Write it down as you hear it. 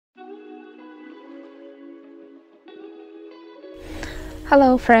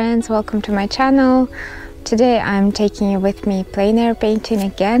Hello friends, welcome to my channel. Today I'm taking you with me plein air painting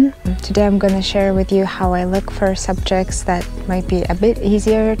again. Today I'm going to share with you how I look for subjects that might be a bit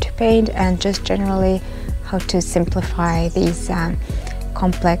easier to paint and just generally how to simplify these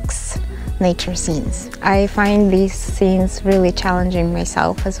complex nature scenes. I find these scenes really challenging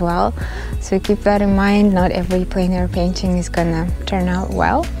myself as well, so keep that in mind. Not every plein air painting is gonna turn out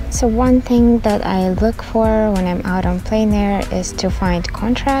well. So one thing that I look for when I'm out on plein air is to find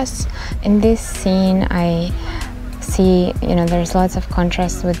contrasts. In this scene I see, there's lots of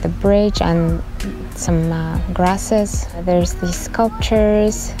contrast with the bridge and some grasses. There's these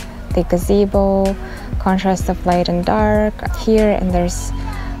sculptures, the gazebo, contrast of light and dark here, and there's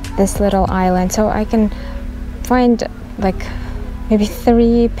this little island. So I can find like maybe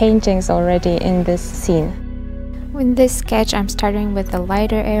 3 paintings already in this scene. In this sketch I'm starting with the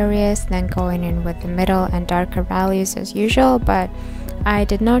lighter areas, then going in with the middle and darker values as usual, but I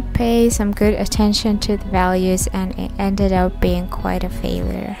did not pay some good attention to the values and it ended up being quite a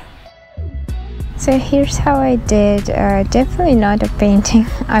failure. So here's how I did. Definitely not a painting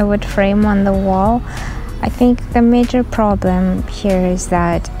I would frame on the wall. I think the major problem here is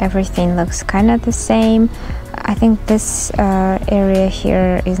that everything looks kind of the same. I think this area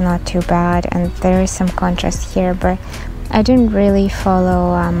here is not too bad and there is some contrast here, but I didn't really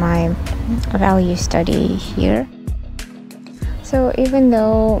follow my value study here. So even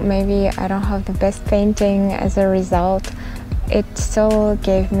though maybe I don't have the best painting as a result, it still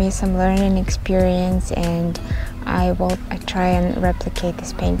gave me some learning experience, and I try and replicate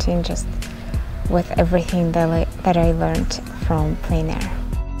this painting just with everything that I learned from plein air.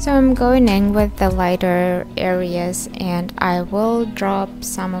 So I'm going in with the lighter areas, and I will drop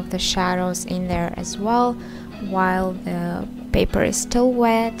some of the shadows in there as well while the paper is still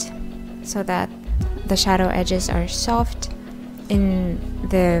wet, so that the shadow edges are soft in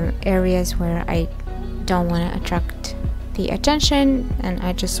the areas where I don't want to attract the attention and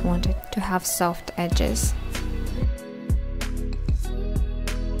I just wanted to have soft edges.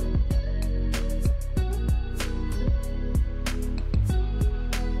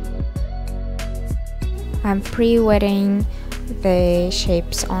 I'm pre-wetting the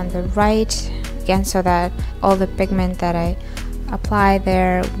shapes on the right again so that all the pigment that I apply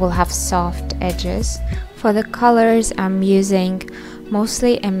there will have soft edges. For the colors I'm using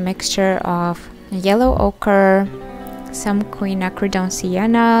mostly a mixture of yellow ochre, some Quinacridone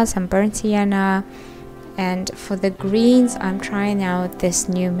sienna, some burnt sienna, and for the greens I'm trying out this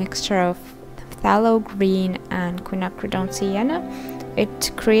new mixture of Phtalo green and Quinacridone sienna.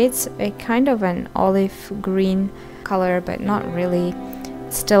 It creates a kind of an olive green color, but not really.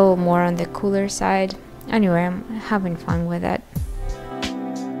 It's still more on the cooler side. Anyway, I'm having fun with it.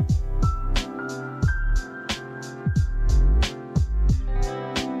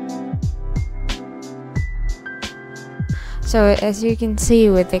 So as you can see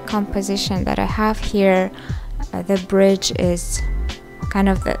with the composition that I have here, the bridge is kind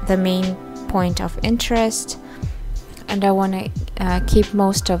of the main point of interest, and I want to keep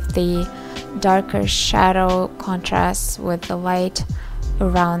most of the darker shadow contrasts with the light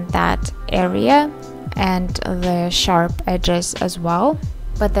around that area and the sharp edges as well.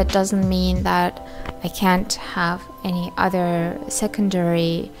 But that doesn't mean that I can't have any other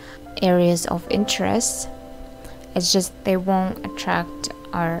secondary areas of interest. It's just they won't attract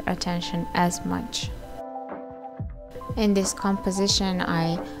our attention as much. In this composition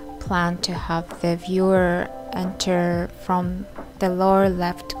I plan to have the viewer enter from the lower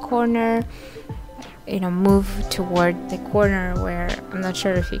left corner, move toward the corner where, I'm not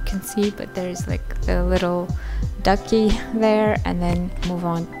sure if you can see, but there's like the little ducky there, and then move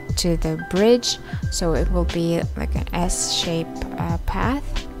on to the bridge, so it will be like an S-shaped path.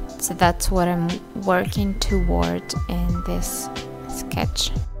 So that's what I'm working toward in this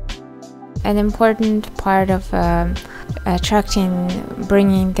sketch. An important part of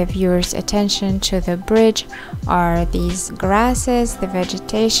bringing the viewer's attention to the bridge are these grasses, the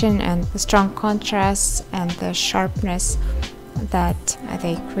vegetation, and the strong contrasts and the sharpness that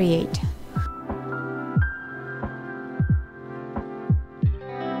they create.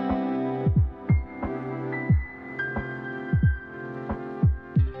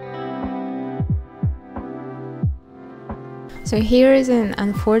 So here is an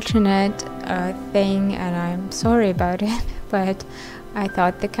unfortunate thing, and I'm sorry about it, but I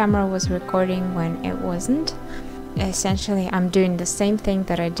thought the camera was recording when it wasn't. Essentially, I'm doing the same thing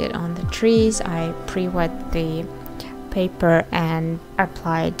that I did on the trees. I pre-wet the paper and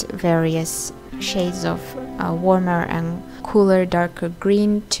applied various shades of warmer and cooler darker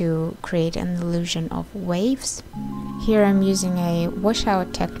green to create an illusion of waves. Here I'm using a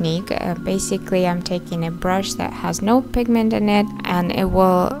washout technique. Basically I'm taking a brush that has no pigment in it, and it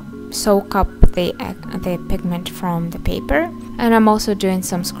will soak up the pigment from the paper. And I'm also doing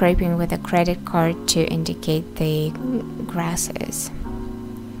some scraping with a credit card to indicate the grasses.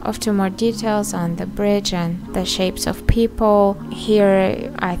 Off to more details on the bridge and the shapes of people.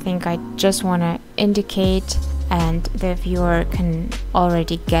 Here I think I just want to indicate, and the viewer can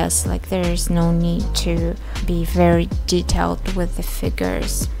already guess, like there's no need to be very detailed with the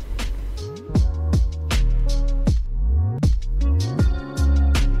figures.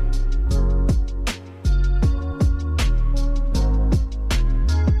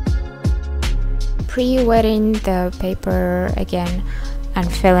 Pre-wetting the paper again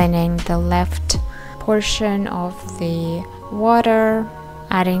and filling in the left portion of the water,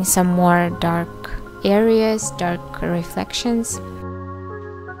 adding some more dark areas, dark reflections.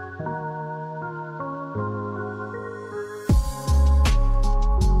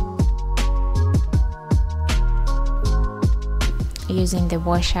 Using the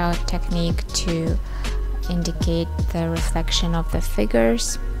washout technique to indicate the reflection of the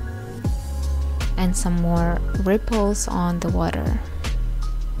figures, and some more ripples on the water.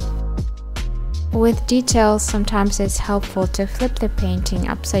 With details, sometimes it's helpful to flip the painting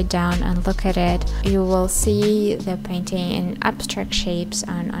upside down and look at it. You will see the painting in abstract shapes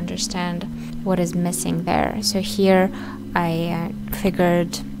and understand what is missing there. So here I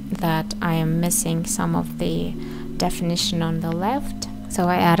figured that I am missing some of the definition on the left. So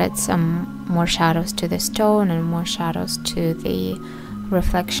I added some more shadows to the stone and more shadows to the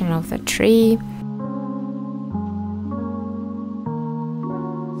reflection of the tree.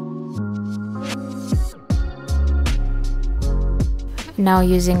 Now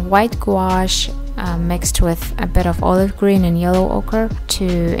using white gouache mixed with a bit of olive green and yellow ochre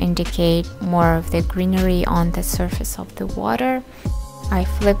to indicate more of the greenery on the surface of the water. I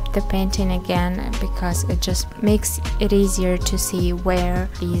flipped the painting again because it just makes it easier to see where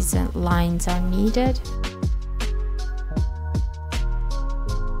these lines are needed.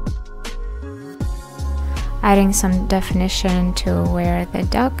 Adding some definition to where the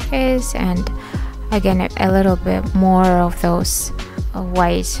duck is, and again a little bit more of those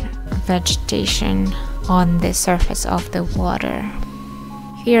white vegetation on the surface of the water.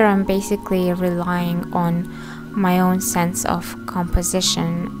 Here I'm basically relying on my own sense of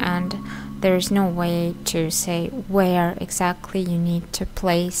composition, and there's no way to say where exactly you need to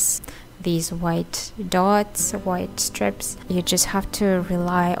place these white dots, white strips. You just have to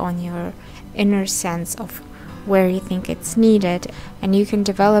rely on your inner sense of where you think it's needed, and you can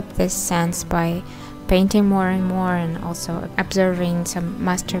develop this sense by painting more and more, and also observing some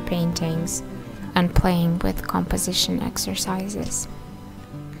master paintings and playing with composition exercises.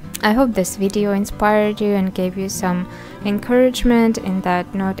 I hope this video inspired you and gave you some encouragement in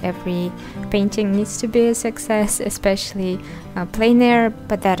that not every painting needs to be a success, especially plein air,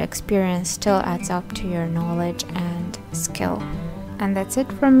 but that experience still adds up to your knowledge and skill. And that's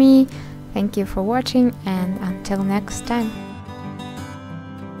it from me. Thank you for watching, and until next time.